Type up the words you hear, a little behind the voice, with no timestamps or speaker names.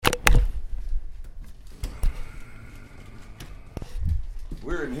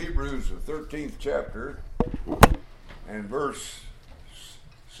We're in Hebrews, the 13th chapter, and verse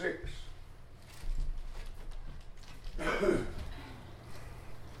 6.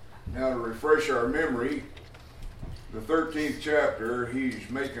 Now, to refresh our memory, the 13th chapter, he's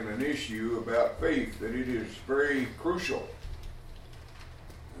making an issue about faith, that it is very crucial.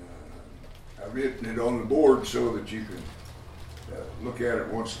 I've written it on the board so that you can look at it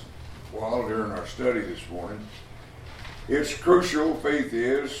once in a while during our study this morning. It's crucial, faith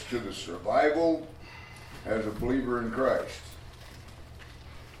is, to the survival as a believer in Christ.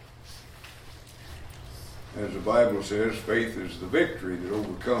 As the Bible says, faith is the victory that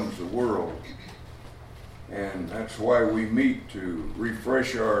overcomes the world. And that's why we meet, to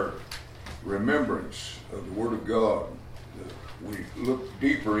refresh our remembrance of the Word of God. We look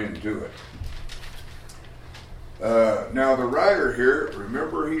deeper into it. Now the writer here,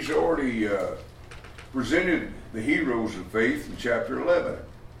 remember, he's already presented the heroes of faith in chapter 11.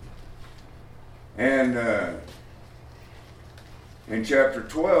 And in chapter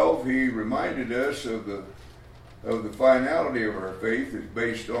 12, he reminded us of the finality of our faith is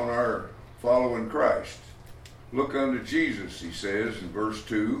based on our following Christ. Look unto Jesus, he says in verse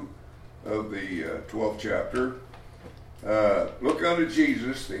 2 of the 12th chapter. Look unto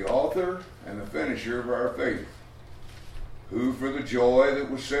Jesus, the author and the finisher of our faith, who for the joy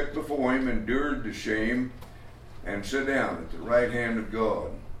that was set before him endured the shame and sat down at the right hand of God.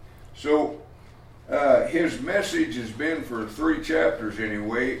 So his message has been, for 3 chapters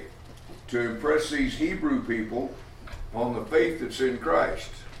anyway, to impress these Hebrew people on the faith that's in Christ.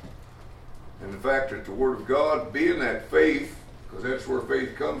 And the fact that the Word of God, being that faith, because that's where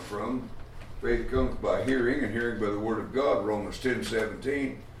faith comes from. Faith comes by hearing, and hearing by the Word of God, Romans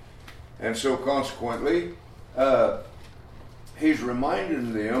 10:17. And so consequently, he's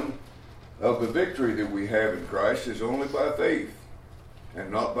reminding them of the victory that we have in Christ is only by faith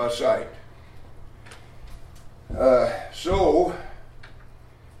and not by sight. So,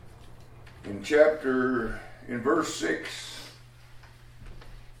 in verse 6,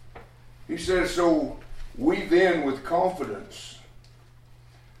 he says, so we then with confidence,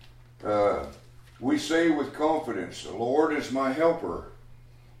 we say with confidence, the Lord is my helper.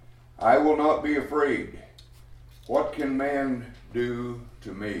 I will not be afraid. What can man do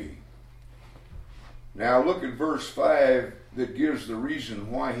to me? Now look at verse 5 that gives the reason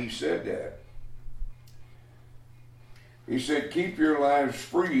why he said that. He said, keep your lives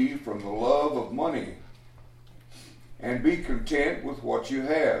free from the love of money and be content with what you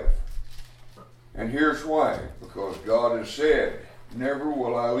have. And here's why. Because God has said, never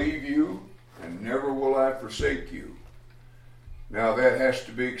will I leave you and never will I forsake you. Now that has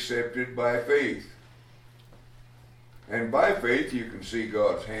to be accepted by faith. And by faith you can see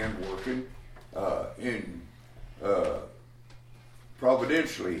God's hand working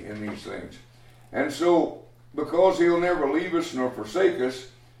providentially in these things. And so, because he'll never leave us nor forsake us,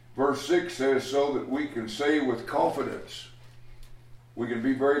 verse 6 says, so that we can say with confidence, we can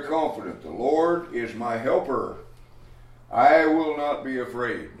be very confident, the Lord is my helper. I will not be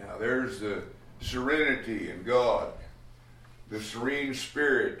afraid. Now there's the serenity in God, the serene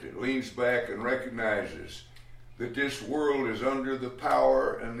spirit that leans back and recognizes that this world is under the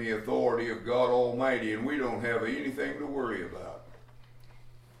power and the authority of God Almighty, and we don't have anything to worry about.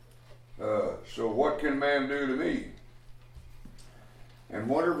 So what can man do to me? And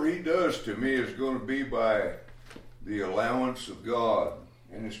whatever he does to me is going to be by the allowance of God,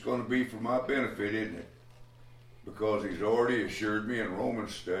 and it's going to be for my benefit, isn't it? Because he's already assured me in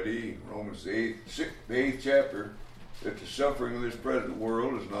Romans study, Romans the 8th chapter, that the suffering of this present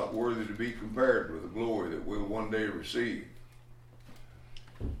world is not worthy to be compared with the glory that we'll one day receive.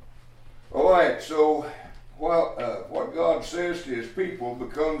 All right, so what God says to his people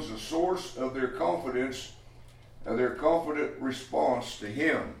becomes the source of their confidence, of their confident response to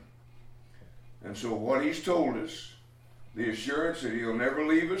him. And so what he's told us, the assurance that he'll never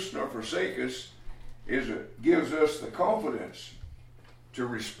leave us nor forsake us, gives us the confidence to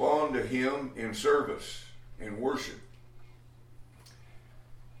respond to him in service, in worship.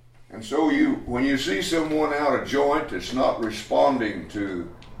 And so when you see someone out of joint that's not responding to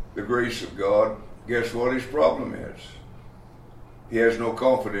the grace of God, guess what his problem is? He has no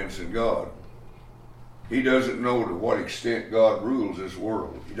confidence in God. He doesn't know to what extent God rules this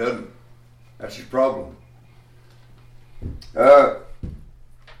world. He doesn't. That's his problem.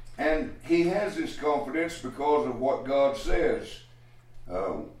 And he has this confidence because of what God says.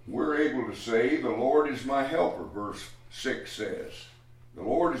 We're able to say, the Lord is my helper, verse 6 says. The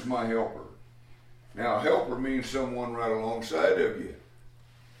Lord is my helper. Now, helper means someone right alongside of you,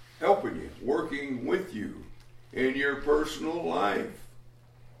 helping you, working with you in your personal life.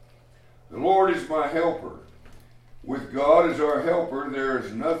 The Lord is my helper. With God as our helper, there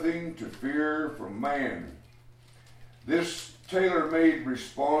is nothing to fear from man. This tailor-made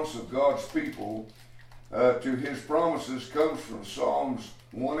response of God's people to his promises comes from Psalms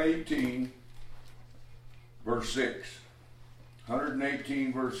 118, verse 6.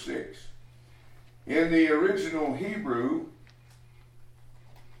 118, verse 6. In the original Hebrew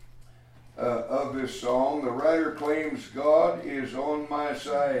of this song, the writer claims, God is on my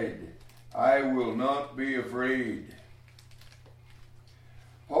side. I will not be afraid.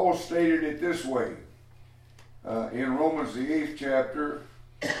 Paul stated it this way in Romans the 8th chapter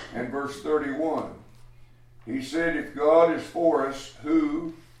and verse 31. He said, if God is for us,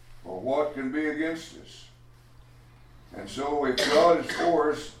 who or what can be against us? And so if God is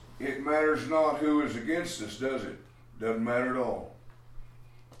for us, it matters not who is against us, does it? Doesn't matter at all,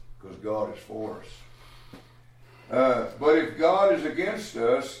 because God is for us. But if God is against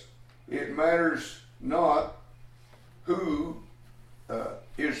us, it matters not who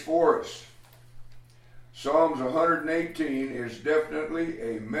is for us. Psalms 118 is definitely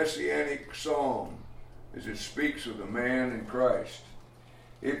a messianic psalm, as it speaks of the man in Christ.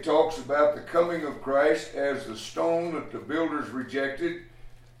 It talks about the coming of Christ as the stone that the builders rejected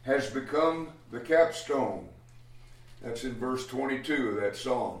has become the capstone. That's in verse 22 of that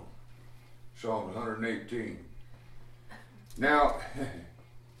psalm, Psalm 118. Now,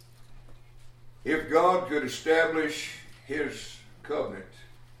 if God could establish his covenant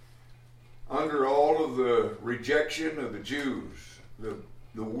under all of the rejection of the Jews, the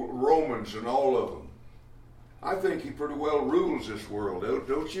Romans and all of them, I think he pretty well rules this world,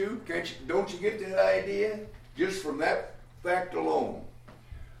 don't you? Don't you get that idea? Just from that fact alone.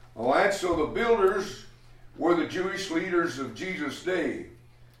 All right, so the builders were the Jewish leaders of Jesus' day.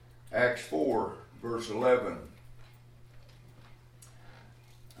 Acts 4, verse 11.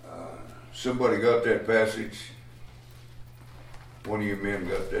 Somebody got that passage? One of you men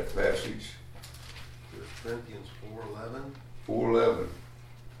got that passage? 1 Corinthians 4:11. 4:11.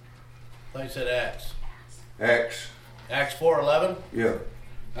 I said Acts. Acts 4:11? Yeah.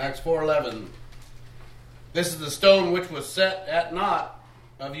 Acts 4:11. This is the stone which was set at naught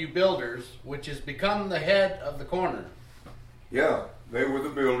of you builders, which is become the head of the corner. Yeah, they were the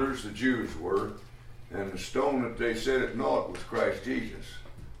builders, the Jews were, and the stone that they set at naught was Christ Jesus.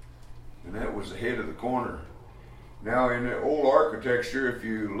 And that was the head of the corner. Now, in the old architecture, if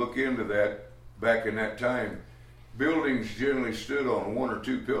you look into that, back in that time, buildings generally stood on one or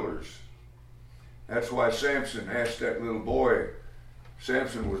two pillars. That's why Samson asked that little boy.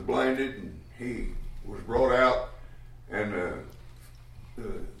 Samson was blinded, and he was brought out, and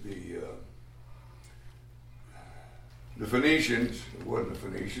the Phoenicians, it wasn't the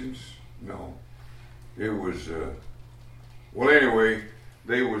Phoenicians, no, it was, well anyway,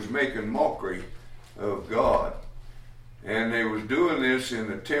 they was making mockery of God, and they was doing this in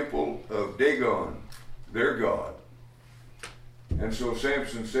the temple of Dagon, their god. And so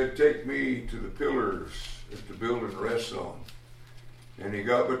Samson said, take me to the pillars that the building rests on. And he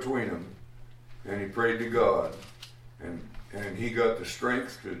got between them, and he prayed to God, and he got the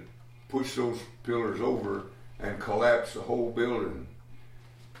strength to push those pillars over and collapse the whole building.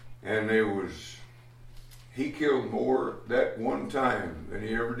 And he killed more that one time than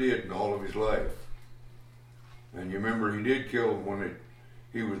he ever did in all of his life. And you remember he did kill them when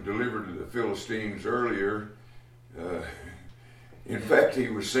he was delivered to the Philistines earlier. In fact, he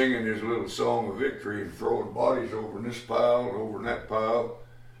was singing his little song of victory and throwing bodies over in this pile and over in that pile.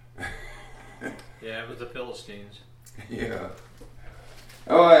 Yeah, it was the Philistines. Yeah.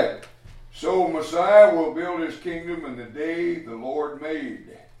 All right. So Messiah will build his kingdom in the day the Lord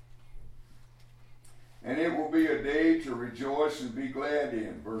made. And it will be a day to rejoice and be glad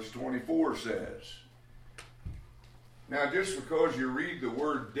in, verse 24 says. Now, just because you read the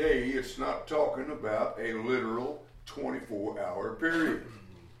word day, it's not talking about a literal 24-hour period.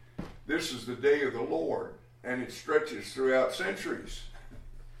 This is the day of the Lord, and it stretches throughout centuries.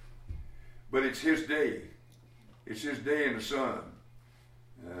 But it's his day. It's his day in the sun.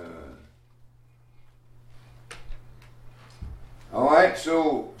 All right,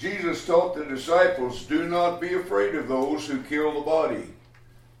 so Jesus taught the disciples, do not be afraid of those who kill the body.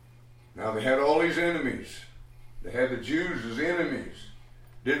 Now, they had all these enemies. They had the Jews as enemies.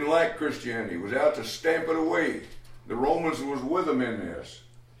 Didn't like Christianity. Was out to stamp it away. The Romans was with them in this.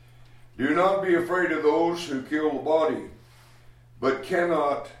 Do not be afraid of those who kill the body, but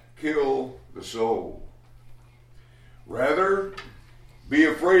cannot kill the soul. Rather, be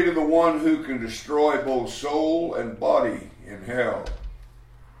afraid of the one who can destroy both soul and body in hell.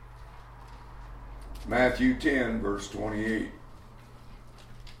 Matthew 10, verse 28.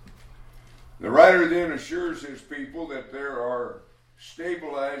 The writer then assures his people that there are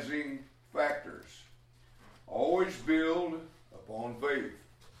stabilizing factors. Always build upon faith.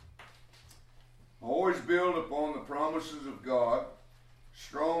 Always build upon the promises of God,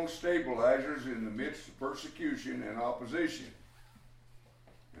 strong stabilizers in the midst of persecution and opposition.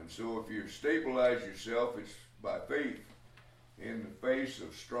 And so if you stabilize yourself, it's by faith in the face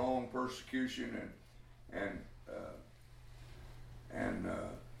of strong persecution and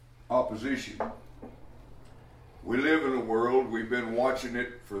opposition. We live in a world, we've been watching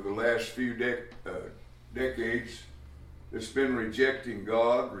it for the last few decades, that's been rejecting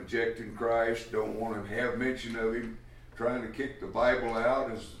God, rejecting Christ, don't want to have mention of Him, trying to kick the Bible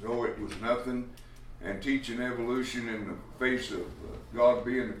out as though it was nothing, and teaching evolution in the face of God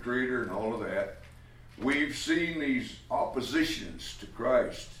being the Creator and all of that. We've seen these oppositions to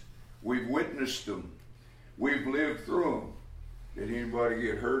Christ. We've witnessed them. We've lived through them. Did anybody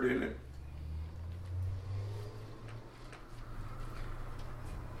get hurt in it?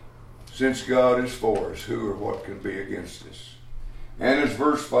 Since God is for us, who or what can be against us? And as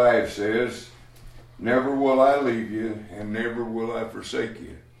verse 5 says, never will I leave you and never will I forsake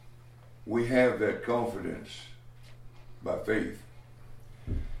you. We have that confidence by faith.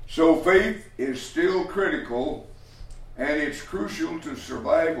 So faith is still critical, and it's crucial to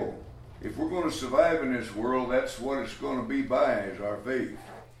survival. If we're going to survive in this world, that's what it's going to be by, is our faith.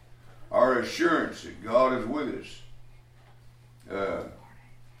 Our assurance that God is with us.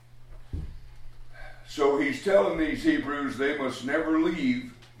 So he's telling these Hebrews they must never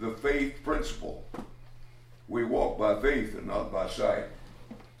leave the faith principle. We walk by faith and not by sight.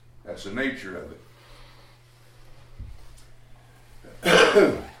 That's the nature of it.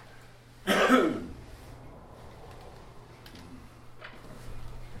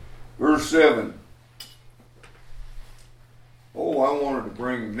 Verse 7. Oh, I wanted to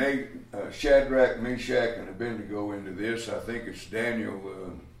bring Shadrach, Meshach, and Abednego into this. I think it's Daniel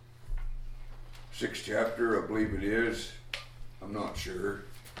 6th chapter, I believe it is. I'm not sure.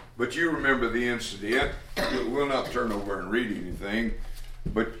 But you remember the incident. We'll not turn over and read anything.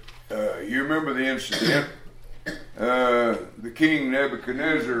 But you remember the incident. The king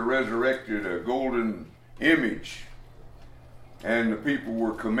Nebuchadnezzar resurrected a golden image. And the people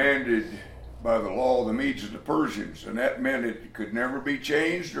were commanded by the law of the Medes and the Persians. And that meant it could never be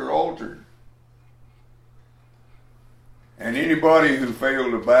changed or altered. And anybody who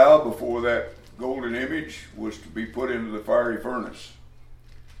failed to bow before that golden image was to be put into the fiery furnace.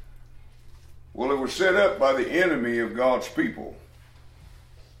 Well, it was set up by the enemy of God's people.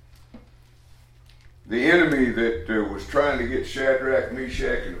 The enemy that was trying to get Shadrach,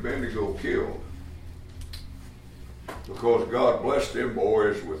 Meshach, and Abednego killed. Because God blessed them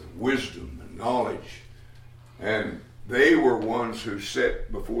boys with wisdom and knowledge. And they were ones who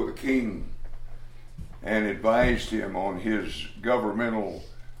sat before the king and advised him on his governmental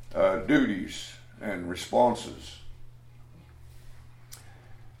duties and responses.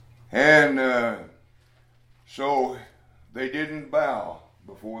 And so they didn't bow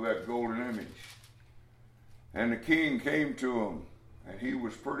before that golden image. And the king came to him, and he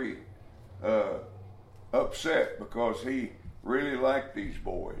was pretty upset because he really liked these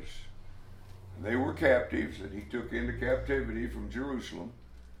boys. They were captives that he took into captivity from Jerusalem,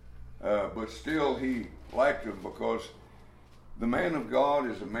 but still he liked them because the man of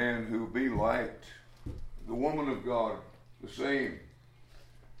God is a man who will be liked. The woman of God, the same.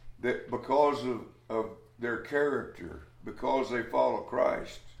 That because of their character, because they follow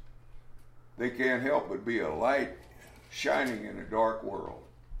Christ, they can't help but be a light shining in a dark world.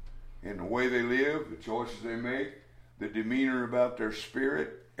 In the way they live, the choices they make, the demeanor about their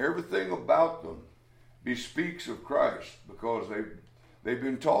spirit, everything about them bespeaks of Christ because they've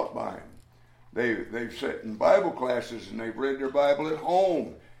been taught by Him. They've sat in Bible classes and they've read their Bible at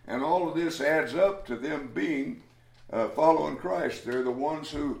home. And all of this adds up to them being following Christ. They're the ones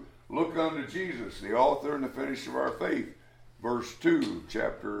who look unto Jesus, the author and the finisher of our faith. Verse 2,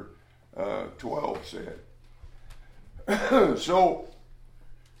 chapter 12 said. So,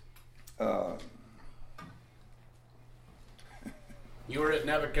 you were at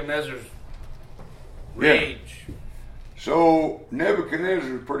Nebuchadnezzar's rage. Yeah. So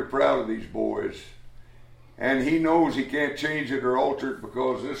Nebuchadnezzar is pretty proud of these boys. And he knows he can't change it or alter it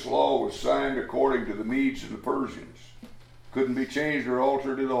because this law was signed according to the Medes and the Persians. Couldn't be changed or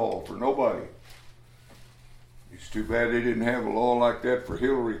altered at all for nobody. It's too bad they didn't have a law like that for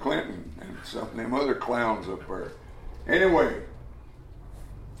Hillary Clinton and some of them other clowns up there. Anyway,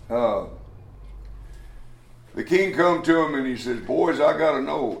 the king come to him and he says, boys, I got to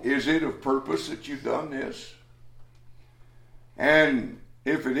know, is it of purpose that you've done this? And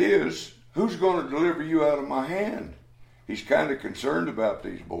if it is, Who's going to deliver you out of my hand? He's kind of concerned about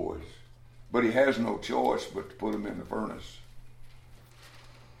these boys, but he has no choice but to put them in the furnace.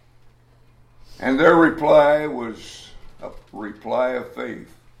 And their reply was a reply of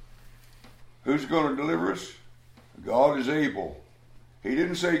faith. Who's going to deliver us? God is able. He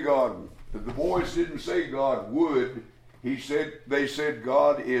didn't say God. The boys didn't say God would. They said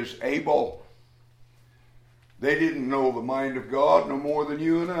God is able. They didn't know the mind of God no more than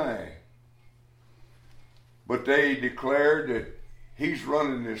you and I. But they declared that he's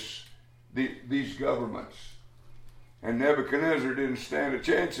running these governments. And Nebuchadnezzar didn't stand a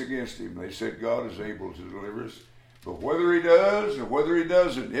chance against him. They said God is able to deliver us. But whether he does or whether he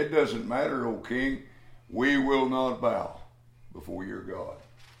doesn't, it doesn't matter, O king. We will not bow before your God.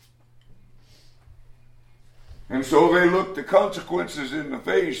 And so they looked the consequences in the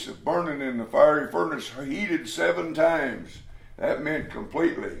face of burning in the fiery furnace, heated 7 times. That meant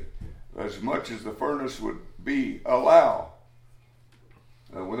completely, as much as the furnace would allow,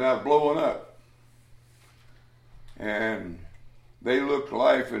 without blowing up. And they looked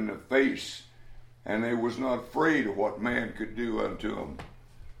life in the face, and they was not afraid of what man could do unto them.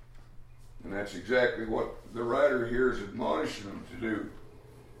 And that's exactly what the writer here is admonishing them to do.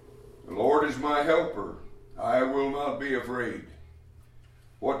 The Lord is my helper. I will not be afraid.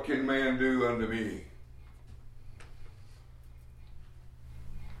 What can man do unto me?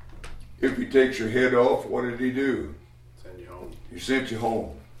 If he takes your head off, what did he do? Send you home. He sent you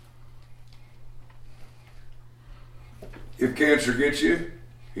home. If cancer gets you,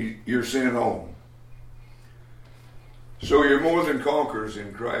 you're sent home. So you're more than conquerors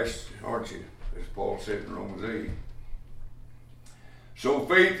in Christ, aren't you? As Paul said in Romans 8. So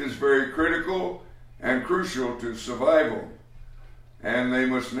faith is very critical and crucial to survival. And they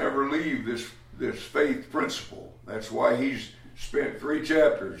must never leave this faith principle. That's why he's spent 3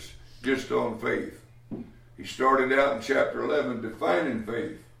 chapters just on faith. He started out in chapter 11 defining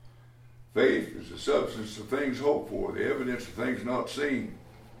faith. Faith is the substance of things hoped for, the evidence of things not seen.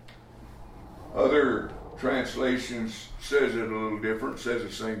 Other translations says it a little different, says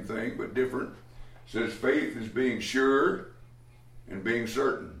the same thing, but different. Says faith is being sure and being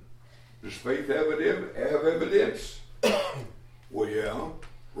certain. Does faith have evidence? Well, yeah.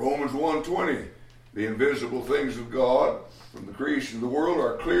 Romans 1:20. The invisible things of God from the creation of the world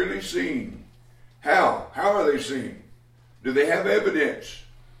are clearly seen. How? How are they seen? Do they have evidence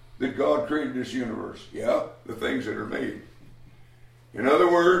that God created this universe? Yeah, the things that are made. In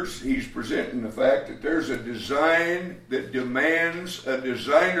other words, he's presenting the fact that there's a design that demands a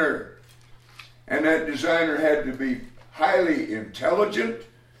designer. And that designer had to be highly intelligent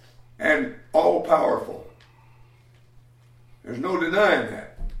and all-powerful. There's no denying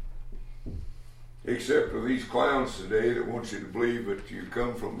that. Except for these clowns today that want you to believe that you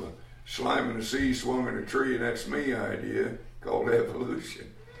come from the slime in the sea, swung in a tree, and that's me idea called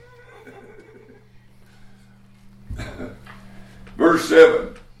evolution. Verse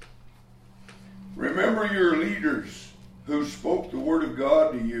 7. Remember your leaders who spoke the word of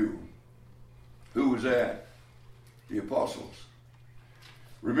God to you. Who was that? The apostles.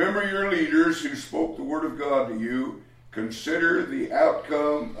 Remember your leaders who spoke the word of God to you. Consider the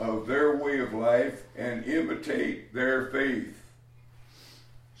outcome of their way of life and imitate their faith.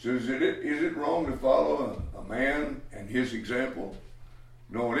 So is it wrong to follow a man and his example?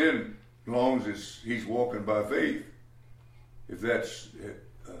 No, it isn't, as long as he's walking by faith. If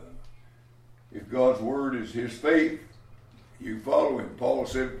God's word is his faith, you follow him. Paul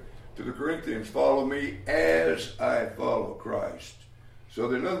said to the Corinthians, follow me as I follow Christ. So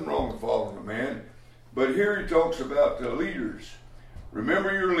there's nothing wrong with following a man. But here he talks about the leaders.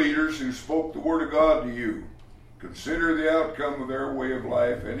 Remember your leaders who spoke the word of God to you. Consider the outcome of their way of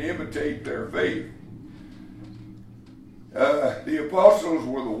life and imitate their faith. The apostles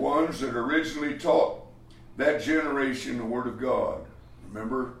were the ones that originally taught that generation the word of God.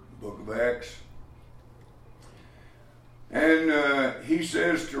 Remember the book of Acts? And he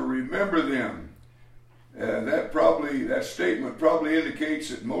says to remember them. That statement probably indicates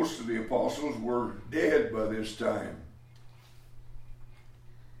that most of the apostles were dead by this time.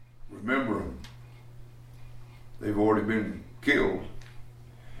 Remember them. They've already been killed.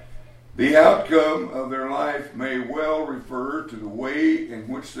 The outcome of their life may well refer to the way in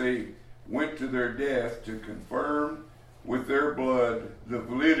which they went to their death to confirm with their blood the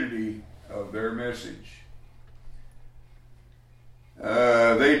validity of their message.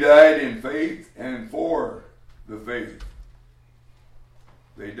 They died in faith and for the faith.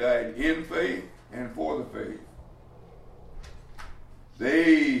 They died in faith and for the faith.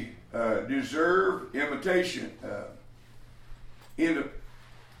 They deserve imitation.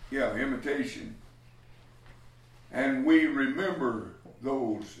 imitation. And we remember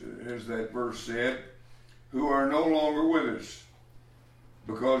those, as that verse said, who are no longer with us.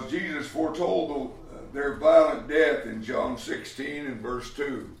 Because Jesus foretold their violent death in John 16 and verse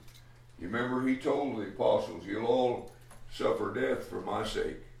 2. You remember he told the apostles, you'll all suffer death for my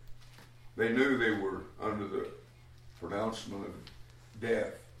sake. They knew they were under the pronouncement of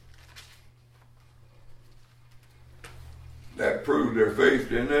death. That proved their faith,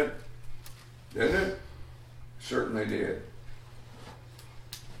 didn't it? Didn't it? Certainly did.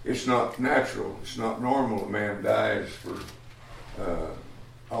 It's not natural. It's not normal a man dies for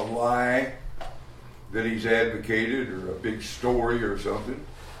a lie that he's advocated or a big story or something.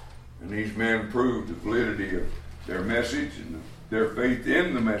 And these men proved the validity of their message and their faith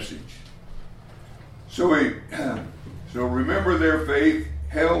in the message. So remember their faith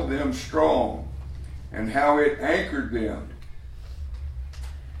held them strong and how it anchored them.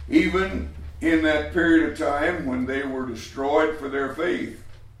 Even in that period of time when they were destroyed for their faith.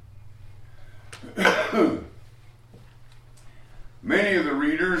 Many of the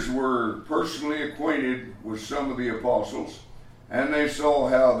readers were personally acquainted with some of the apostles, and they saw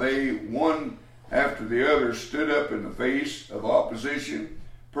how they, one after the other, stood up in the face of opposition,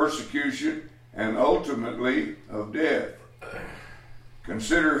 persecution, and ultimately of death.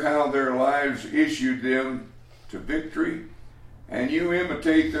 Consider how their lives issued them to victory, and you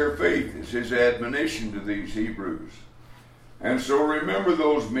imitate their faith, is his admonition to these Hebrews. And so remember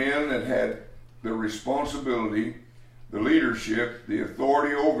those men that had the responsibility, the leadership, the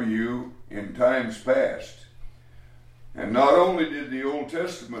authority over you in times past. And not only did the Old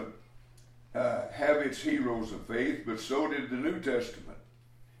Testament have its heroes of faith, but so did the New Testament.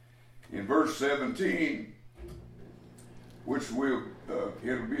 In verse 17, which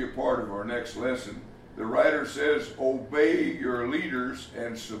it'll be a part of our next lesson, the writer says, obey your leaders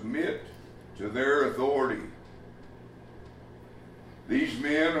and submit to their authority. These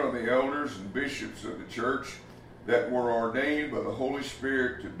men are the elders and bishops of the church that were ordained by the Holy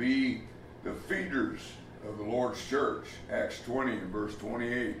Spirit to be the feeders of the Lord's church. Acts 20 and verse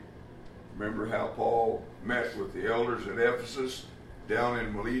 28. Remember how Paul met with the elders at Ephesus down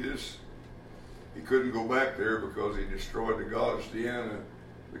in Miletus? He couldn't go back there because he destroyed the goddess Diana,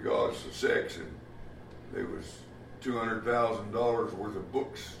 the goddess of sex, and there was $200,000 worth of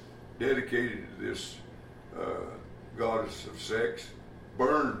books dedicated to this goddess of sex,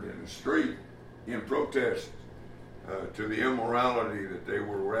 burned in the street in protest to the immorality that they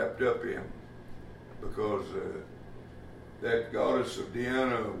were wrapped up in, because that goddess of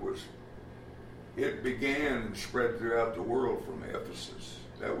Diana it began and spread throughout the world from Ephesus.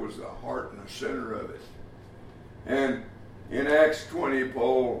 That was the heart and the center of it. And in Acts 20,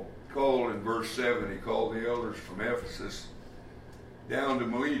 Paul called in verse 7, he called the elders from Ephesus down to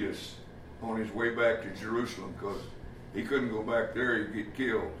Miletus on his way back to Jerusalem, because he couldn't go back there, he'd get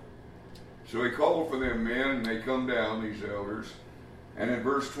killed. So he called for them men, and they come down, these elders. And in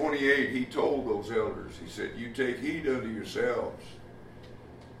verse 28, he told those elders, he said, you take heed unto yourselves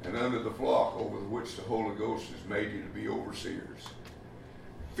and unto the flock over which the Holy Ghost has made you to be overseers.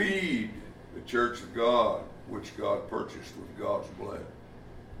 Feed the church of God, which God purchased with God's blood.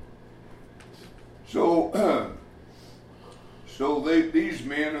 These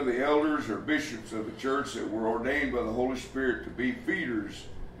men are the elders or bishops of the church that were ordained by the Holy Spirit to be feeders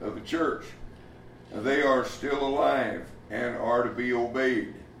of the church. They are still alive and are to be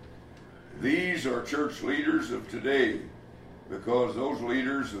obeyed. These are church leaders of today, because those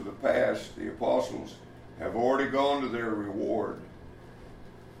leaders of the past, the apostles, have already gone to their reward.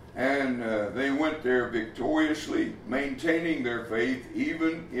 And they went there victoriously, maintaining their faith,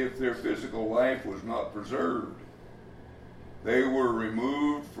 even if their physical life was not preserved. They were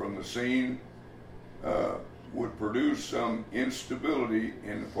removed from the scene, would produce some instability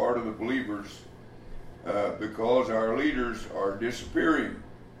in the part of the believers, because our leaders are disappearing.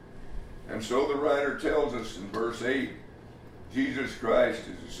 And so the writer tells us in verse 8, Jesus Christ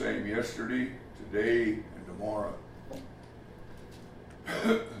is the same yesterday, today, and tomorrow.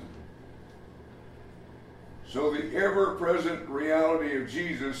 So the ever-present reality of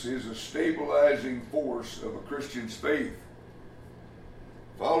Jesus is a stabilizing force of a Christian's faith.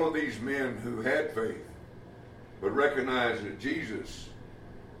 Follow these men who had faith, but recognize that Jesus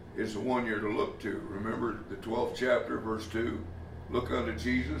is the one you're to look to. Remember the 12th chapter, verse 2. Look unto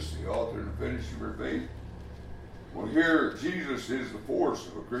Jesus, the author and finisher of your faith. Well, here, Jesus is the force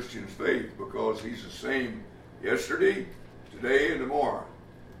of a Christian's faith, because he's the same yesterday, today, and tomorrow.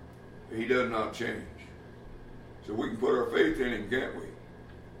 He does not change. So we can put our faith in him, can't we?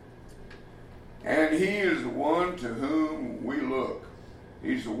 And he is the one to whom we look.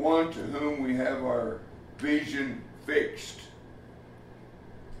 He's the one to whom we have our vision fixed.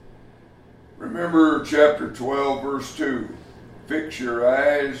 Remember chapter 12, verse 2. Fix your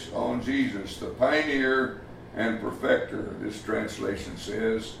eyes on Jesus, the pioneer and perfecter, this translation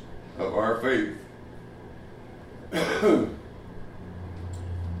says, of our faith.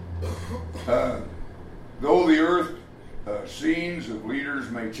 Though the earth scenes of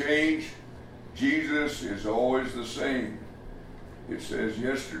leaders may change, Jesus is always the same. It says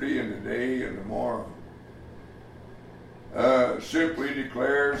yesterday and today and tomorrow. Simply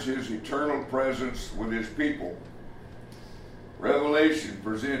declares his eternal presence with his people. Revelation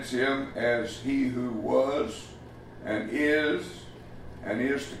presents him as he who was and is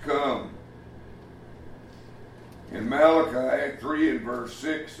to come. In Malachi 3 and verse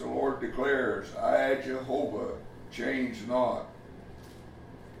 6, the Lord declares, I, Jehovah, change not.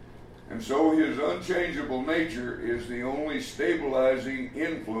 And so his unchangeable nature is the only stabilizing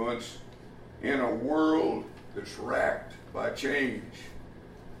influence in a world that's racked by change.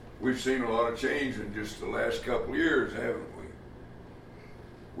 We've seen a lot of change in just the last couple of years, haven't we?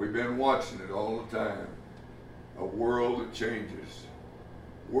 We've been watching it all the time. A world that changes.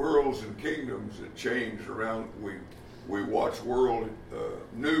 Worlds and kingdoms that change around. We watch world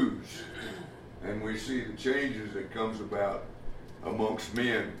news, and we see the changes that comes about amongst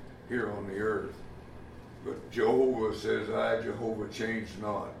men here on the earth. But Jehovah says, I, Jehovah, change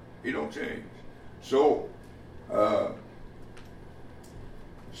not. He don't change. So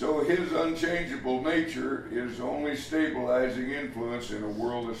his unchangeable nature is only stabilizing influence in a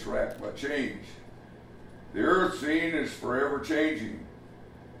world that's racked by change. The earth scene is forever changing.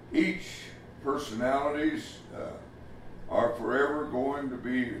 Each personalities are forever going to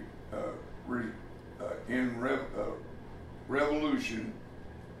be in revolution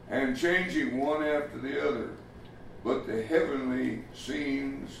and changing one after the other. But the heavenly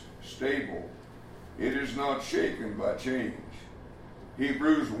seems stable. It is not shaken by change.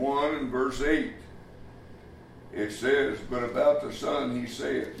 Hebrews 1 and verse 8. It says, but about the Son he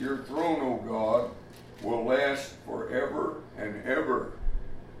saith, your throne, O God, will last forever and ever.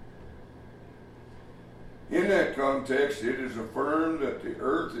 In that context, it is affirmed that the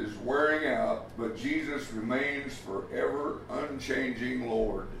earth is wearing out, but Jesus remains forever unchanging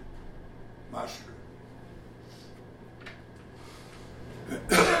Lord, Master.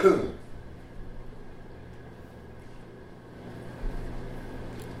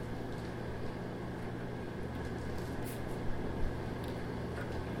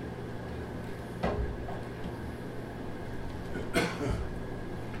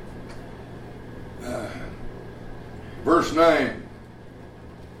 Verse 9.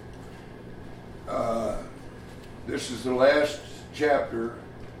 This is the last chapter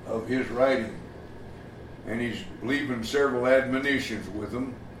of his writing, and he's leaving several admonitions with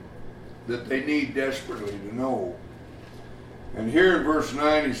them that they need desperately to know. And here in verse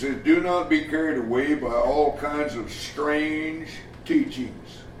 9 he says, do not be carried away by all kinds of strange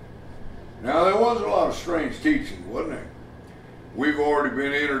teachings. Now there was a lot of strange teaching, wasn't there? We've already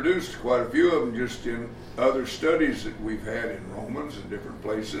been introduced to quite a few of them just in other studies that we've had in Romans and different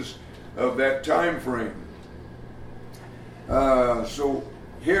places of that time frame. So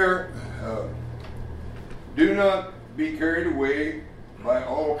here, do not be carried away by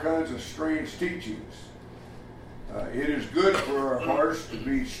all kinds of strange teachings. It is good for our hearts to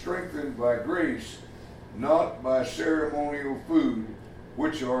be strengthened by grace, not by ceremonial food,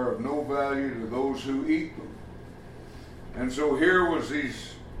 which are of no value to those who eat them. And so here was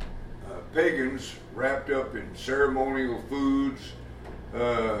these pagans wrapped up in ceremonial foods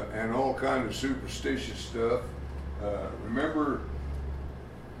and all kinds of superstitious stuff. Remember,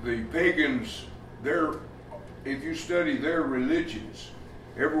 the pagans, if you study their religions,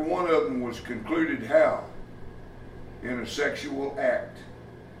 every one of them was concluded how? In a sexual act.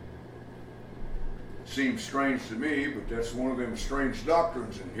 Seems strange to me, but that's one of them strange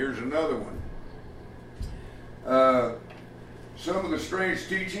doctrines, and here's another one. Some of the strange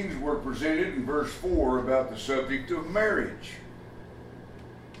teachings were presented in verse 4 about the subject of marriage.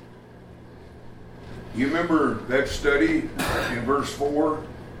 You remember that study in verse 4?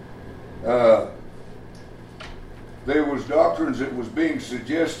 There was doctrines that was being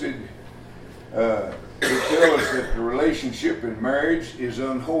suggested to tell us that the relationship in marriage is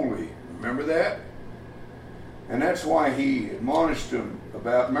unholy. Remember that? And that's why he admonished them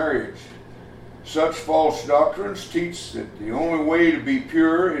about marriage. Such false doctrines teach that the only way to be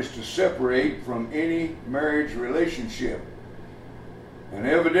pure is to separate from any marriage relationship. And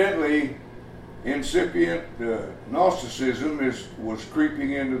evidently, incipient Gnosticism was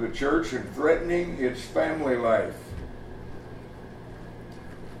creeping into the church and threatening its family life.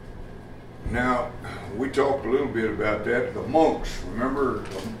 Now, we talked a little bit about that. The monks, remember,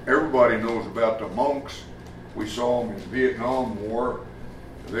 everybody knows about the monks. We saw them in the Vietnam War.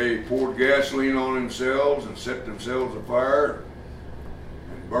 They poured gasoline on themselves and set themselves afire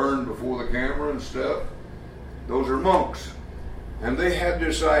and burned before the camera and stuff. Those are monks. And they had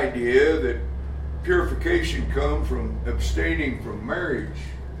this idea that purification comes from abstaining from marriage.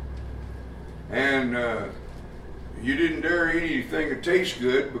 And you didn't dare eat anything that tastes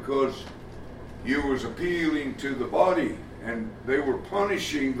good because you was appealing to the body. And they were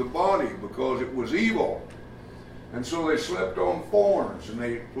punishing the body because it was evil. And so they slept on thorns and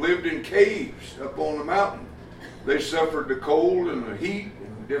they lived in caves up on the mountain. They suffered the cold and the heat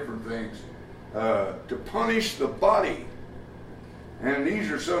and different things to punish the body. And these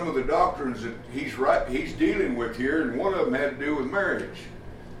are some of the doctrines that he's dealing with here, and one of them had to do with marriage.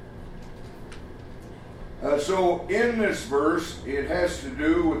 So in this verse, it has to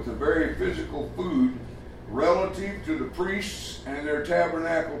do with the very physical food relative to the priests and their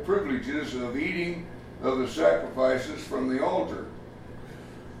tabernacle privileges of eating of the sacrifices from the altar.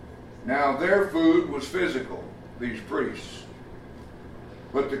 Now, their food was physical, these priests.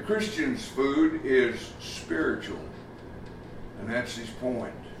 But the Christian's food is spiritual. And that's his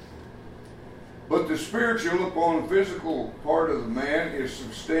point. But the spiritual upon the physical part of the man is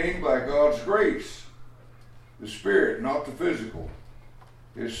sustained by God's grace. The spirit, not the physical,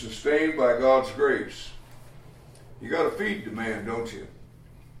 is sustained by God's grace. You got to feed the man, don't you?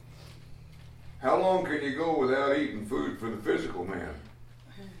 How long can you go without eating food for the physical man?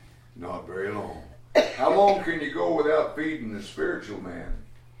 Not very long. How long can you go without feeding the spiritual man?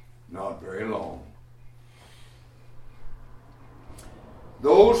 Not very long.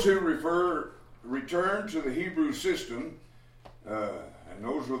 Those who return to the Hebrew system, and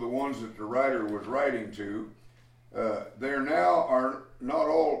those were the ones that the writer was writing to, they now are not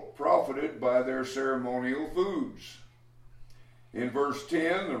all profited by their ceremonial foods. In verse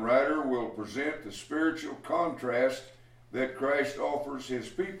 10, the writer will present the spiritual contrast that Christ offers his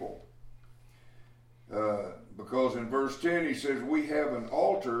people. Because in verse 10 he says, we have an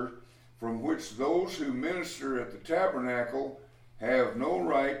altar from which those who minister at the tabernacle have no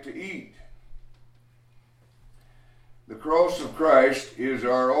right to eat. The cross of Christ is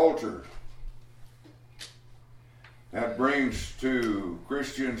our altar. That brings to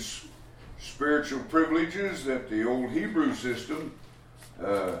Christians spiritual privileges that the old Hebrew system,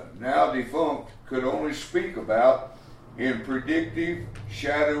 now defunct, could only speak about in predictive,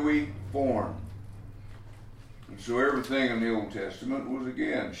 shadowy form. And so everything in the Old Testament was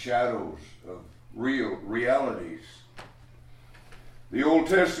again shadows of realities. The Old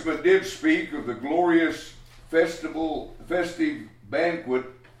Testament did speak of the glorious festive banquet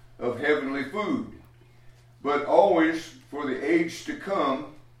of heavenly food, but always for the age to come,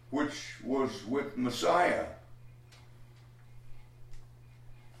 which was with Messiah.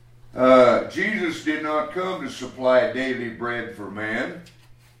 Jesus did not come to supply daily bread for man.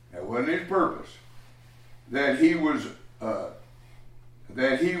 That wasn't his purpose. That he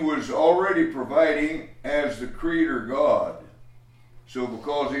was already providing as the Creator God. So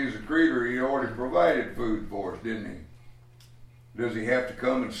because he's the Creator, he already provided food for us, didn't he? Does he have to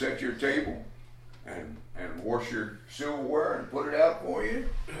come and set your table and wash your silverware and put it out for you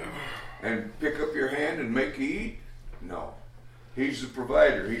and pick up your hand and make you eat? No. He's the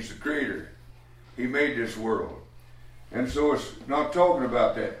provider. He's the Creator. He made this world. And so it's not talking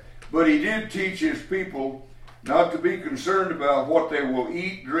about that. But he did teach his people not to be concerned about what they will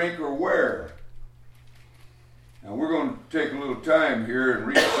eat, drink, or wear. Now we're going to take a little time here and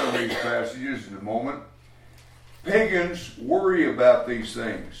read some of these passages in a moment. Pagans worry about these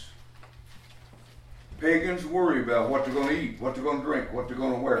things. Pagans worry about what they're going to eat, what they're going to drink, what they're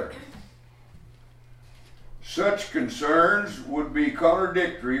going to wear. Such concerns would be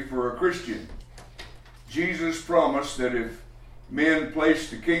contradictory for a Christian. Jesus promised that if men place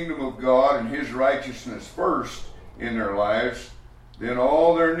the kingdom of God and his righteousness first in their lives, then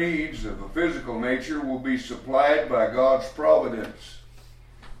all their needs of a physical nature will be supplied by God's providence.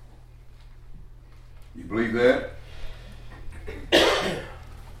 You believe that?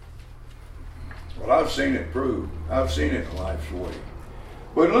 Well, I've seen it proved. I've seen it in life's way.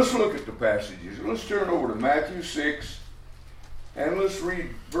 But let's look at the passages. Let's turn over to Matthew 6, and let's read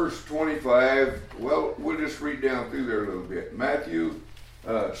verse 25. Well, we'll just read down through there a little bit. Matthew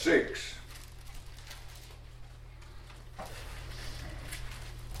 6.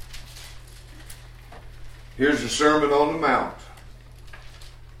 Here's the Sermon on the Mount.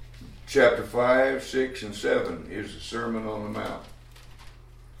 Chapter 5, 6, and 7 is the Sermon on the Mount.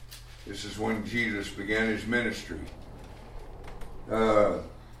 This is when Jesus began his ministry.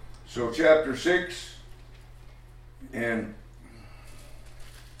 So chapter 6, and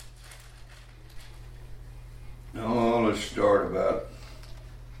let's start about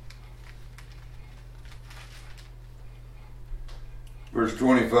verse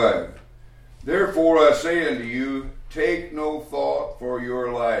 25. Therefore I say unto you, take no thought for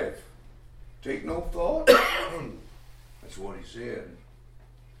your life. Take no thought? That's what he said.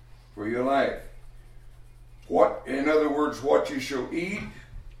 For your life. What, in other words, what you shall eat,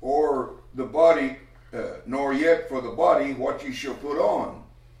 or the body, nor yet for the body what you shall put on.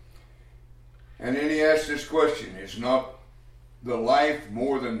 And then he asks this question, is not the life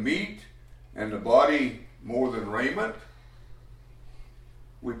more than meat, and the body more than raiment?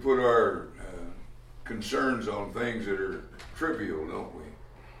 We put our concerns on things that are trivial, don't we?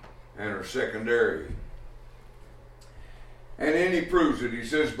 And are secondary. And then he proves it. He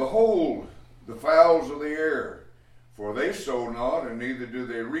says, behold, the fowls of the air, for they sow not, and neither do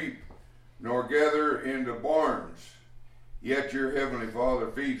they reap, nor gather into barns. Yet your heavenly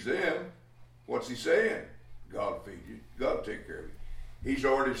Father feeds them. What's he saying? God will feed you. God will take care of you. He's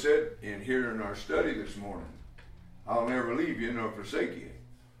already said in here in our study this morning, I'll never leave you nor forsake you.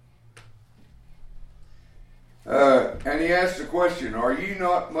 And he asked the question, are ye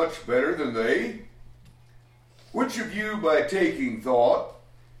not much better than they? Which of you by taking thought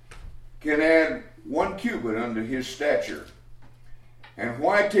can add 1 cubit unto his stature? And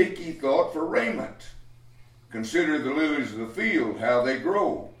why take ye thought for raiment? Consider the lilies of the field, how they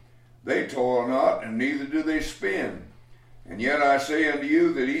grow. They toil not, and neither do they spin. And yet I say unto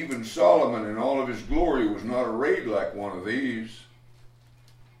you that even Solomon in all of his glory was not arrayed like one of these.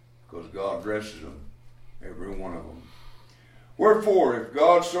 Because God dresses them, every one of them. Wherefore, if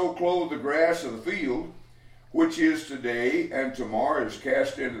God so clothe the grass of the field, which is today and tomorrow is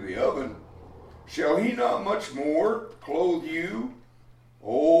cast into the oven, shall he not much more clothe you,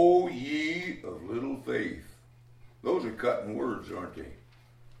 O ye of little faith? Those are cutting words, aren't they?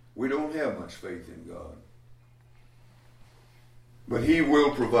 We don't have much faith in God. But he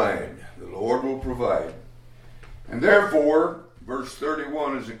will provide. The Lord will provide. And therefore, verse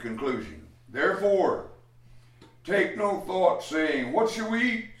 31 is a conclusion. Therefore, take no thought, saying, what shall we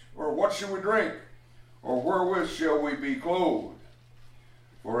eat, or what shall we drink, or wherewith shall we be clothed?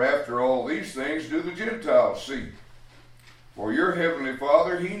 For after all these things do the Gentiles seek. For your heavenly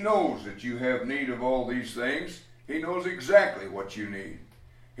Father, he knows that you have need of all these things. He knows exactly what you need.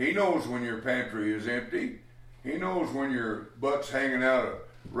 He knows when your pantry is empty. He knows when your butt's hanging out of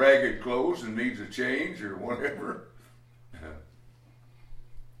ragged clothes and needs a change or whatever.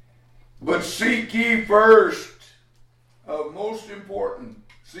 But seek ye first, of most important,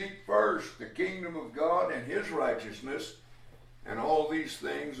 seek first the kingdom of God and his righteousness, and all these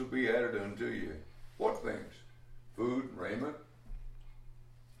things will be added unto you. What things? Food, raiment,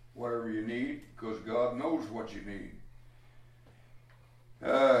 whatever you need, because God knows what you need.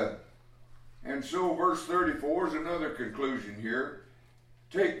 And so verse 34 is another conclusion here.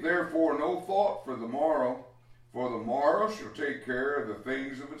 Take therefore no thought for the morrow shall take care of the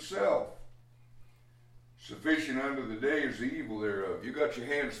things of itself. Sufficient unto the day is the evil thereof. You got your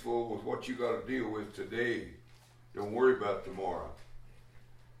hands full with what you got to deal with today. Don't worry about tomorrow.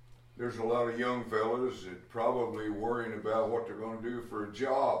 There's a lot of young fellas that probably worrying about what they're going to do for a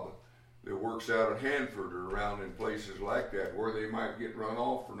job that works out at Hanford or around in places like that where they might get run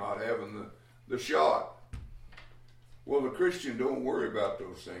off for not having the shot. Well, the Christian don't worry about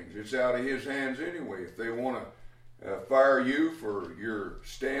those things. It's out of his hands anyway. If they want to fire you for your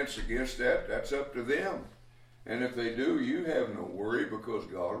stance against that, that's up to them. And if they do, you have no worry because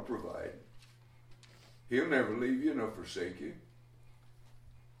God will provide. He'll never leave you nor forsake you.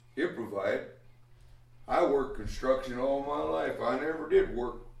 He'll provide. I worked construction all my life. I never did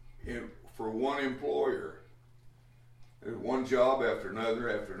work for one employer. There's one job after another,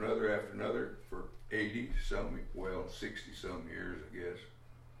 after another, after another for 60-some years, I guess.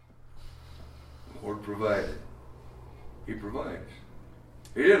 The Lord provided. He provides.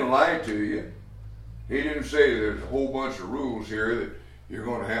 He didn't lie to you. He didn't say there's a whole bunch of rules here that you're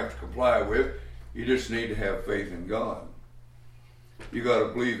going to have to comply with. You just need to have faith in God. You got to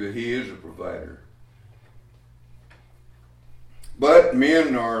believe that he is a provider. But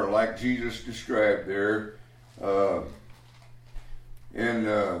men are like Jesus described there in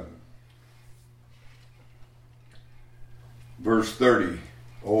verse 30.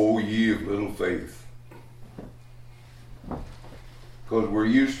 O ye of little faith. Because we're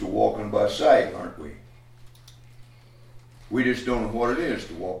used to walking by sight, aren't we? We just don't know what it is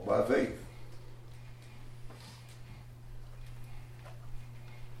to walk by faith.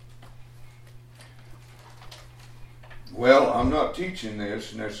 Well, I'm not teaching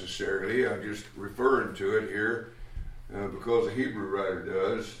this necessarily. I'm just referring to it here because the Hebrew writer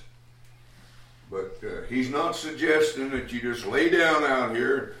does. But he's not suggesting that you just lay down out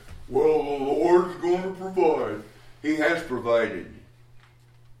here, well, the Lord's going to provide. He has provided.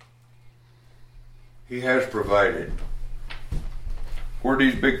 He has provided. Where do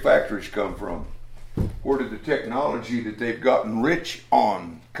these big factories come from? Where did the technology that they've gotten rich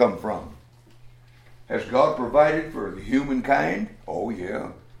on come from? Has God provided for the humankind? Oh,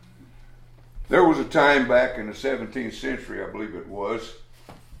 yeah. There was a time back in the 17th century, I believe it was,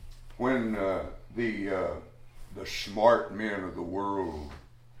 when the smart men of the world,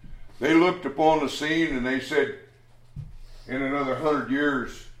 they looked upon the scene and they said, in another 100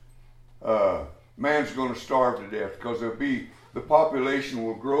 years, man's going to starve to death because the population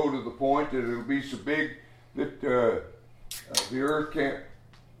will grow to the point that it'll be so big that the earth can't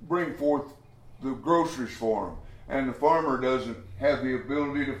bring forth the groceries for him, and the farmer doesn't have the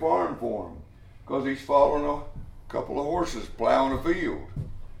ability to farm for him because he's following a couple of horses plowing a field.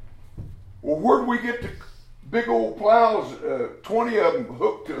 Well, where'd we get the big old plows, 20 of them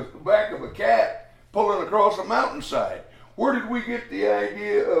hooked to the back of a cat pulling across a mountainside? Where did we get the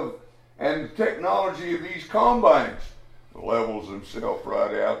idea of and the technology of these combines? The levels themselves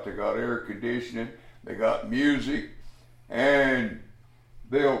right out. They got air conditioning, they got music, and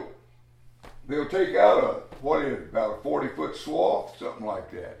they'll take out about a 40-foot swath, something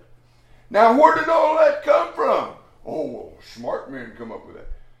like that. Now, where did all that come from? Oh, well, smart men come up with that.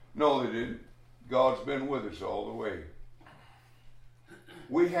 No, they didn't. God's been with us all the way.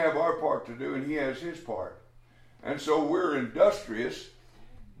 We have our part to do, and He has His part. And so we're industrious,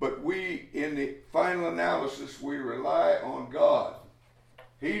 but we, in the final analysis, we rely on God.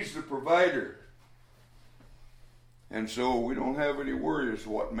 He's the provider. And so we don't have any worry as to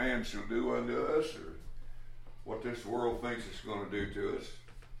what man shall do unto us or what this world thinks it's going to do to us.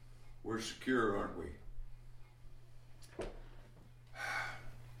 We're secure, aren't we?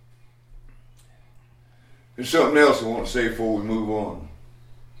 There's something else I want to say before we move on.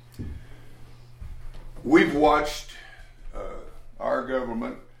 We've watched our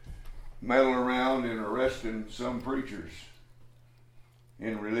government meddle around in arresting some preachers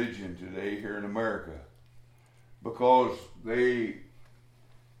in religion today here in America, because they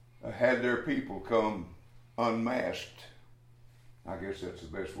had their people come unmasked. I guess that's the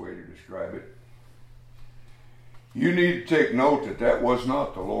best way to describe it. You need to take note that that was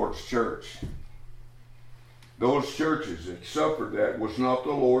not the Lord's church. Those churches that suffered that was not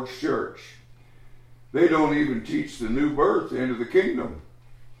the Lord's church. They don't even teach the new birth into the kingdom.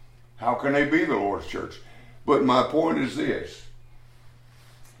 How can they be the Lord's church? But my point is this.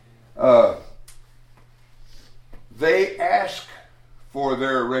 They ask for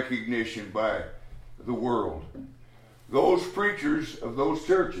their recognition by the world. Those preachers of those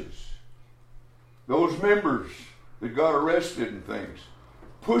churches, those members that got arrested and things,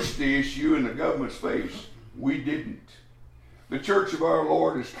 pushed the issue in the government's face. We didn't. The church of our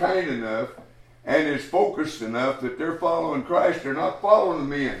Lord is kind enough and is focused enough that they're following Christ. They're not following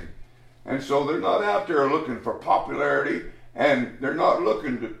the men. And so they're not out there looking for popularity, and they're not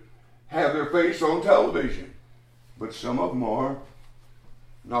looking to have their face on television. But some of them are,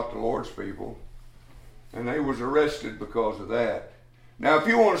 not the Lord's people. And they was arrested because of that. Now, if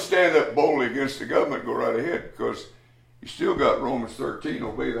you want to stand up boldly against the government, go right ahead, because you still got Romans 13,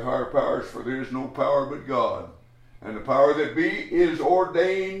 obey the higher powers, for there is no power but God. And the power that be is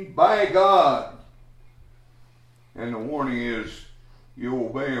ordained by God. And the warning is, you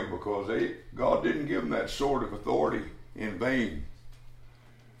obey them, because God didn't give them that sword of authority in vain.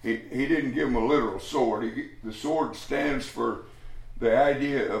 He didn't give them a literal sword. The sword stands for the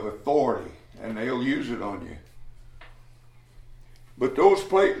idea of authority, and they'll use it on you. But those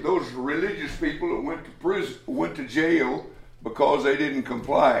religious people that went to jail because they didn't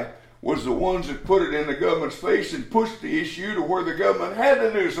comply was the ones that put it in the government's face and pushed the issue to where the government had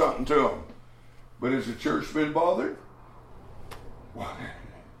to do something to them. But has the church been bothered? Well,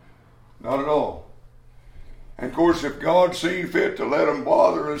 not at all. And of course, if God seen fit to let them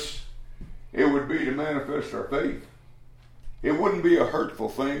bother us, it would be to manifest our faith. It wouldn't be a hurtful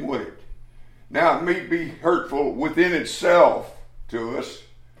thing, would it? Now, it may be hurtful within itself to us,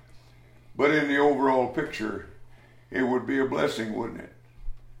 but in the overall picture, it would be a blessing, wouldn't it?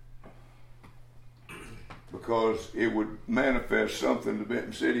 Because it would manifest something to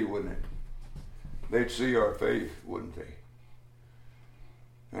Benton City, wouldn't it? They'd see our faith, wouldn't they?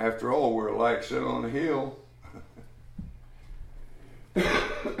 After all, we're a light set on a hill.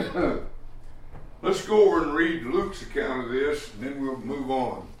 Let's go over and read Luke's account of this, and then we'll move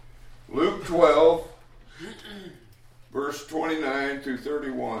on. Luke 12. verse 29 through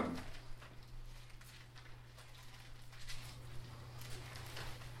 31.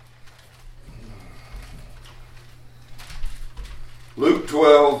 Luke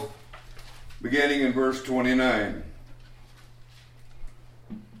 12, beginning in verse 29.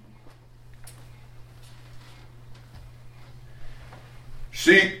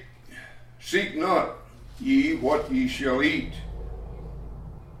 Seek not ye what ye shall eat,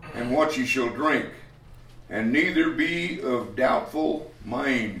 and what ye shall drink, and neither be of doubtful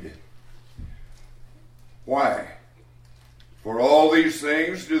mind. Why? For all these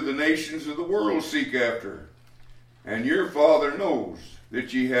things do the nations of the world seek after, and your Father knows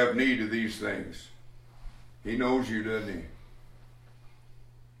that ye have need of these things. He knows you, doesn't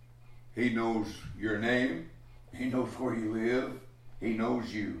he? He knows your name. He knows where you live. He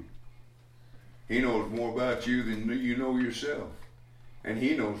knows you. He knows more about you than you know yourself. And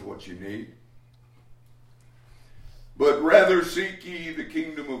he knows what you need. But rather seek ye the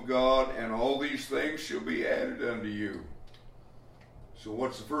kingdom of God, and all these things shall be added unto you. So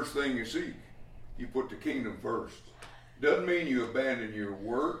what's the first thing you seek? You put the kingdom first. Doesn't mean you abandon your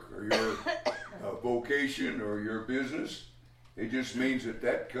work or your vocation or your business. It just means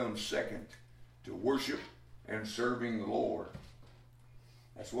that comes second to worship and serving the Lord.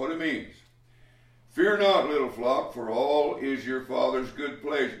 That's what it means. Fear not, little flock, for all is your Father's good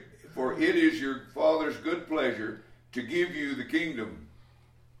pleasure. For it is your Father's good pleasure to give you the kingdom.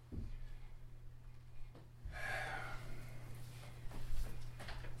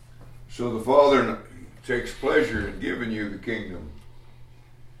 So the Father takes pleasure in giving you the kingdom.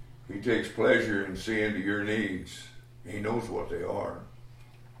 He takes pleasure in seeing to your needs. He knows what they are.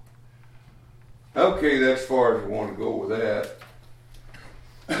 Okay, that's as far as I want to go with that.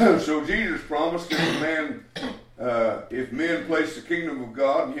 So Jesus promised that if men place the kingdom of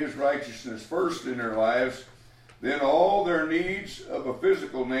God and his righteousness first in their lives, then all their needs of a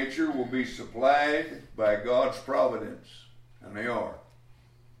physical nature will be supplied by God's providence. And they are.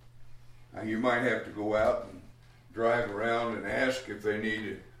 Now you might have to go out and drive around and ask if they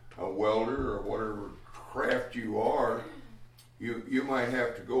need a welder or whatever craft you are. You might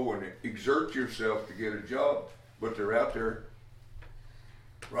have to go and exert yourself to get a job, but they're out there.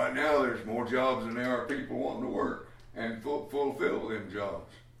 Right now there's more jobs than there are people wanting to work and fulfill them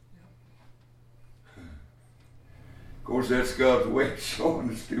jobs. Of course, that's God's way of showing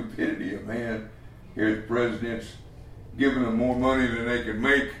the stupidity of man. Here the president's giving them more money than they can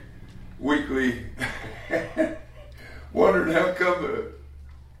make weekly. Wondering how come the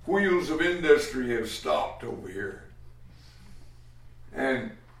wheels of industry have stopped over here.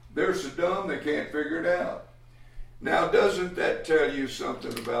 And they're so dumb they can't figure it out. Now, doesn't that tell you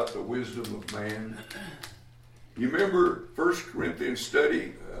something about the wisdom of man? You remember 1 Corinthians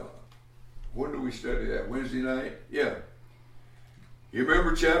study? When do we study that? Wednesday night? Yeah. You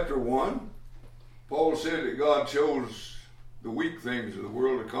remember chapter 1? Paul said that God chose the weak things of the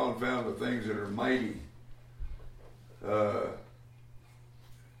world to confound the things that are mighty.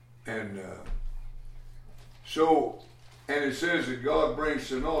 And it says that God brings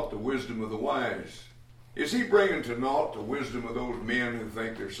to naught the wisdom of the wise. Is he bringing to naught the wisdom of those men who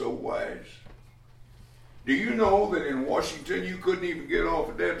think they're so wise? Do you know that in Washington you couldn't even get off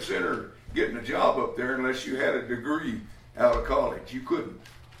a dead center getting a job up there unless you had a degree out of college? You couldn't.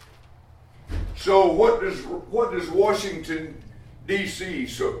 So what does Washington, D.C.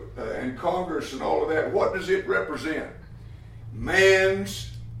 and Congress and all of that, what does it represent?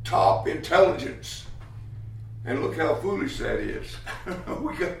 Man's top intelligence. And look how foolish that is.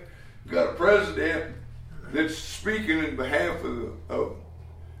 We got a president that's speaking in behalf of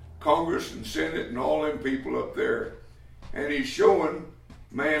Congress and Senate and all them people up there. And he's showing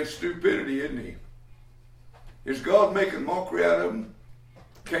man's stupidity, isn't he? Is God making mockery out of him?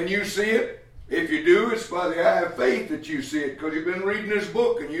 Can you see it? If you do, it's by the eye of faith that you see it, because you've been reading this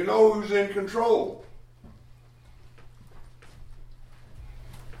book and you know who's in control.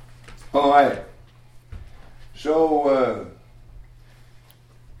 All right. So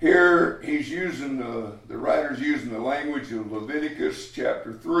here he's using the writer's using the language of Leviticus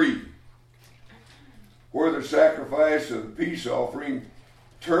chapter 3, where the sacrifice of the peace offering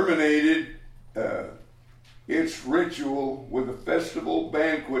terminated its ritual with a festival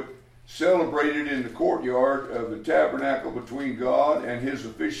banquet celebrated in the courtyard of the tabernacle between God and his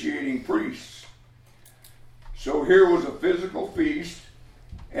officiating priests. So here was a physical feast,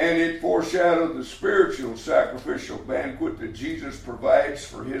 and it foreshadowed the spiritual sacrificial banquet that Jesus provides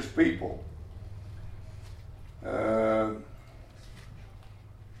for his people.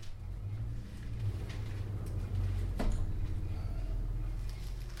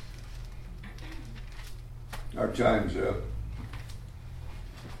 Our time's up.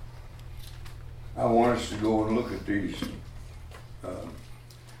 I want us to go and look at these,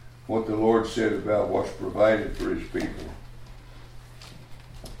 what the Lord said about what's provided for his people.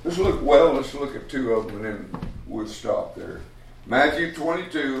 Let's look at two of them and then we'll stop there. Matthew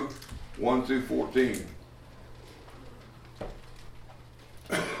 22, 1 through 14.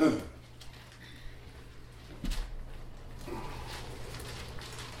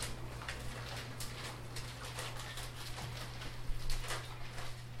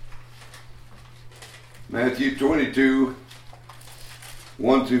 Matthew 22,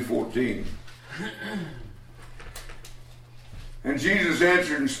 1 through 14. And Jesus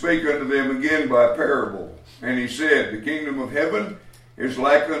answered and spake unto them again by parable. And he said, The kingdom of heaven is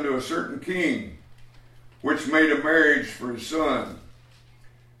like unto a certain king, which made a marriage for his son.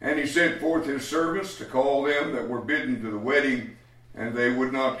 And he sent forth his servants to call them that were bidden to the wedding, and they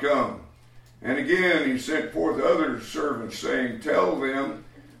would not come. And again he sent forth other servants, saying, Tell them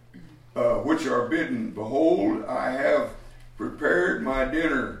which are bidden, Behold, I have prepared my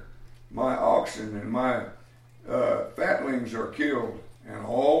dinner, my oxen and my fatlings are killed, and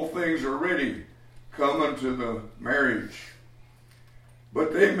all things are ready. Come unto the marriage.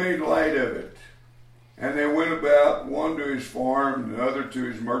 But they made light of it, and they went about, one to his farm, the other to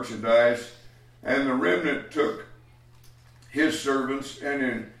his merchandise, and the remnant took his servants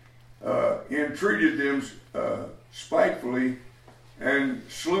and entreated them spitefully, and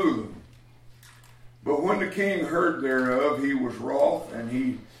slew them. But when the king heard thereof, he was wroth, and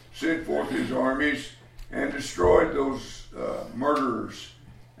he sent forth his armies and destroyed those murderers,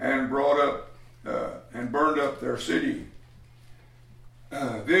 and burned up their city.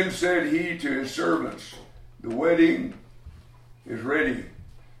 Then said he to his servants, The wedding is ready,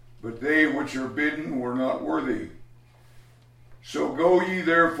 but they which are bidden were not worthy. So go ye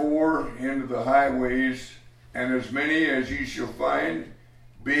therefore into the highways, and as many as ye shall find,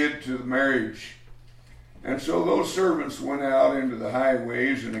 bid to the marriage. And so those servants went out into the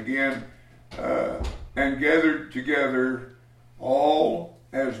highways, and again and gathered together all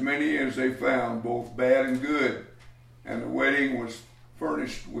as many as they found, both bad and good. And the wedding was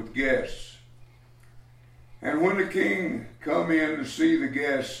furnished with guests. And when the king come in to see the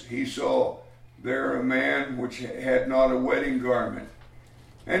guests, he saw there a man which had not a wedding garment.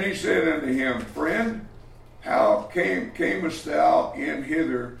 And he said unto him, Friend, how camest thou in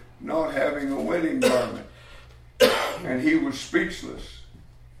hither, not having a wedding garment? And he was speechless.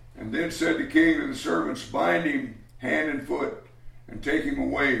 And then said the king to the servants, Bind him hand and foot, and take him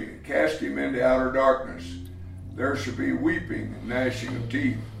away, and cast him into outer darkness. There shall be weeping and gnashing of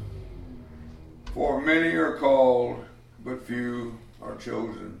teeth. For many are called, but few are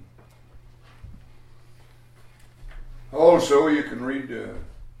chosen. Also, you can read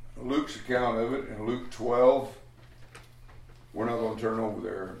Luke's account of it in Luke 12. We're not going to turn over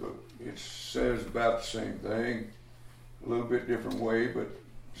there, but it says about the same thing. A little bit different way, but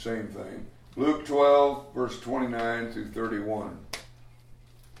same thing. Luke 12, verse 29 through 31.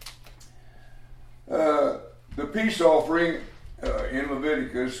 The peace offering in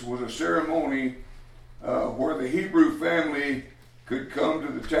Leviticus was a ceremony where the Hebrew family could come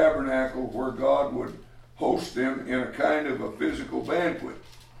to the tabernacle where God would host them in a kind of a physical banquet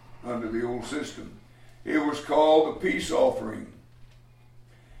under the old system. It was called the peace offering.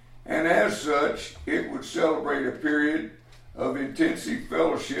 And as such, it would celebrate a period of intensive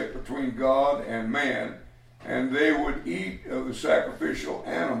fellowship between God and man, and they would eat of the sacrificial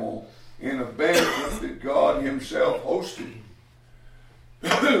animal in a banquet that God himself hosted.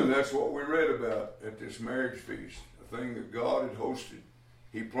 That's what we read about at this marriage feast, a thing that God had hosted.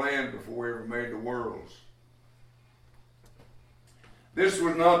 He planned before he ever made the worlds. This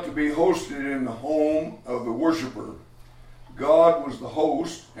was not to be hosted in the home of the worshiper. God was the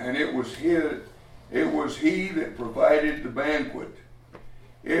host, and it was he that provided the banquet.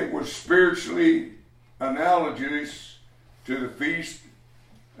 It was spiritually analogous to the feast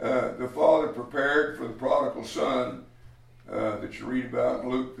the Father prepared for the prodigal son that you read about in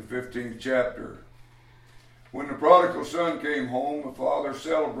Luke the 15th chapter. When the prodigal son came home, the father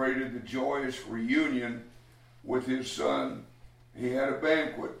celebrated the joyous reunion with his son. He had a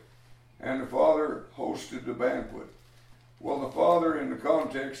banquet, and the father hosted the banquet. Well, the father in the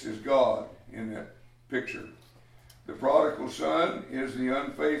context is God in that picture. The prodigal son is the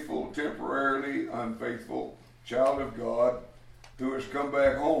unfaithful, temporarily unfaithful child of God who has come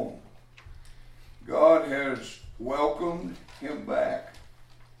back home. God has welcomed him back.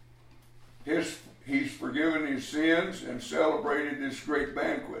 He's forgiven his sins and celebrated this great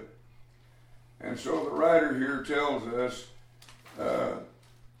banquet. And so the writer here tells us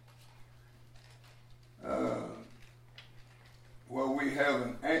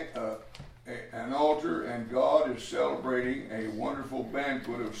celebrating a wonderful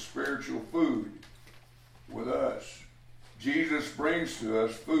banquet of spiritual food with us. Jesus brings to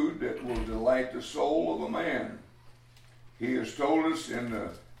us food that will delight the soul of a man. He has told us in the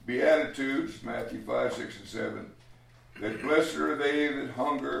Beatitudes, Matthew 5, 6, and 7, that blessed are they that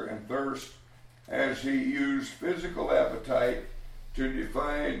hunger and thirst, as he used physical appetite to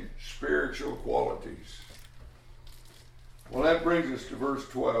define spiritual qualities. Well, that brings us to verse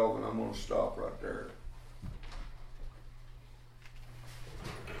 12, and I'm going to stop right there.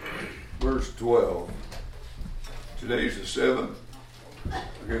 Verse 12. Today's the 7th. I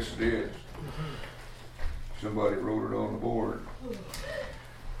guess it is. Somebody wrote it on the board.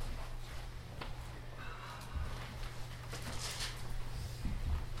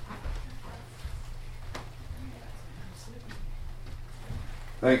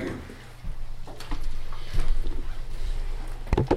 Thank you.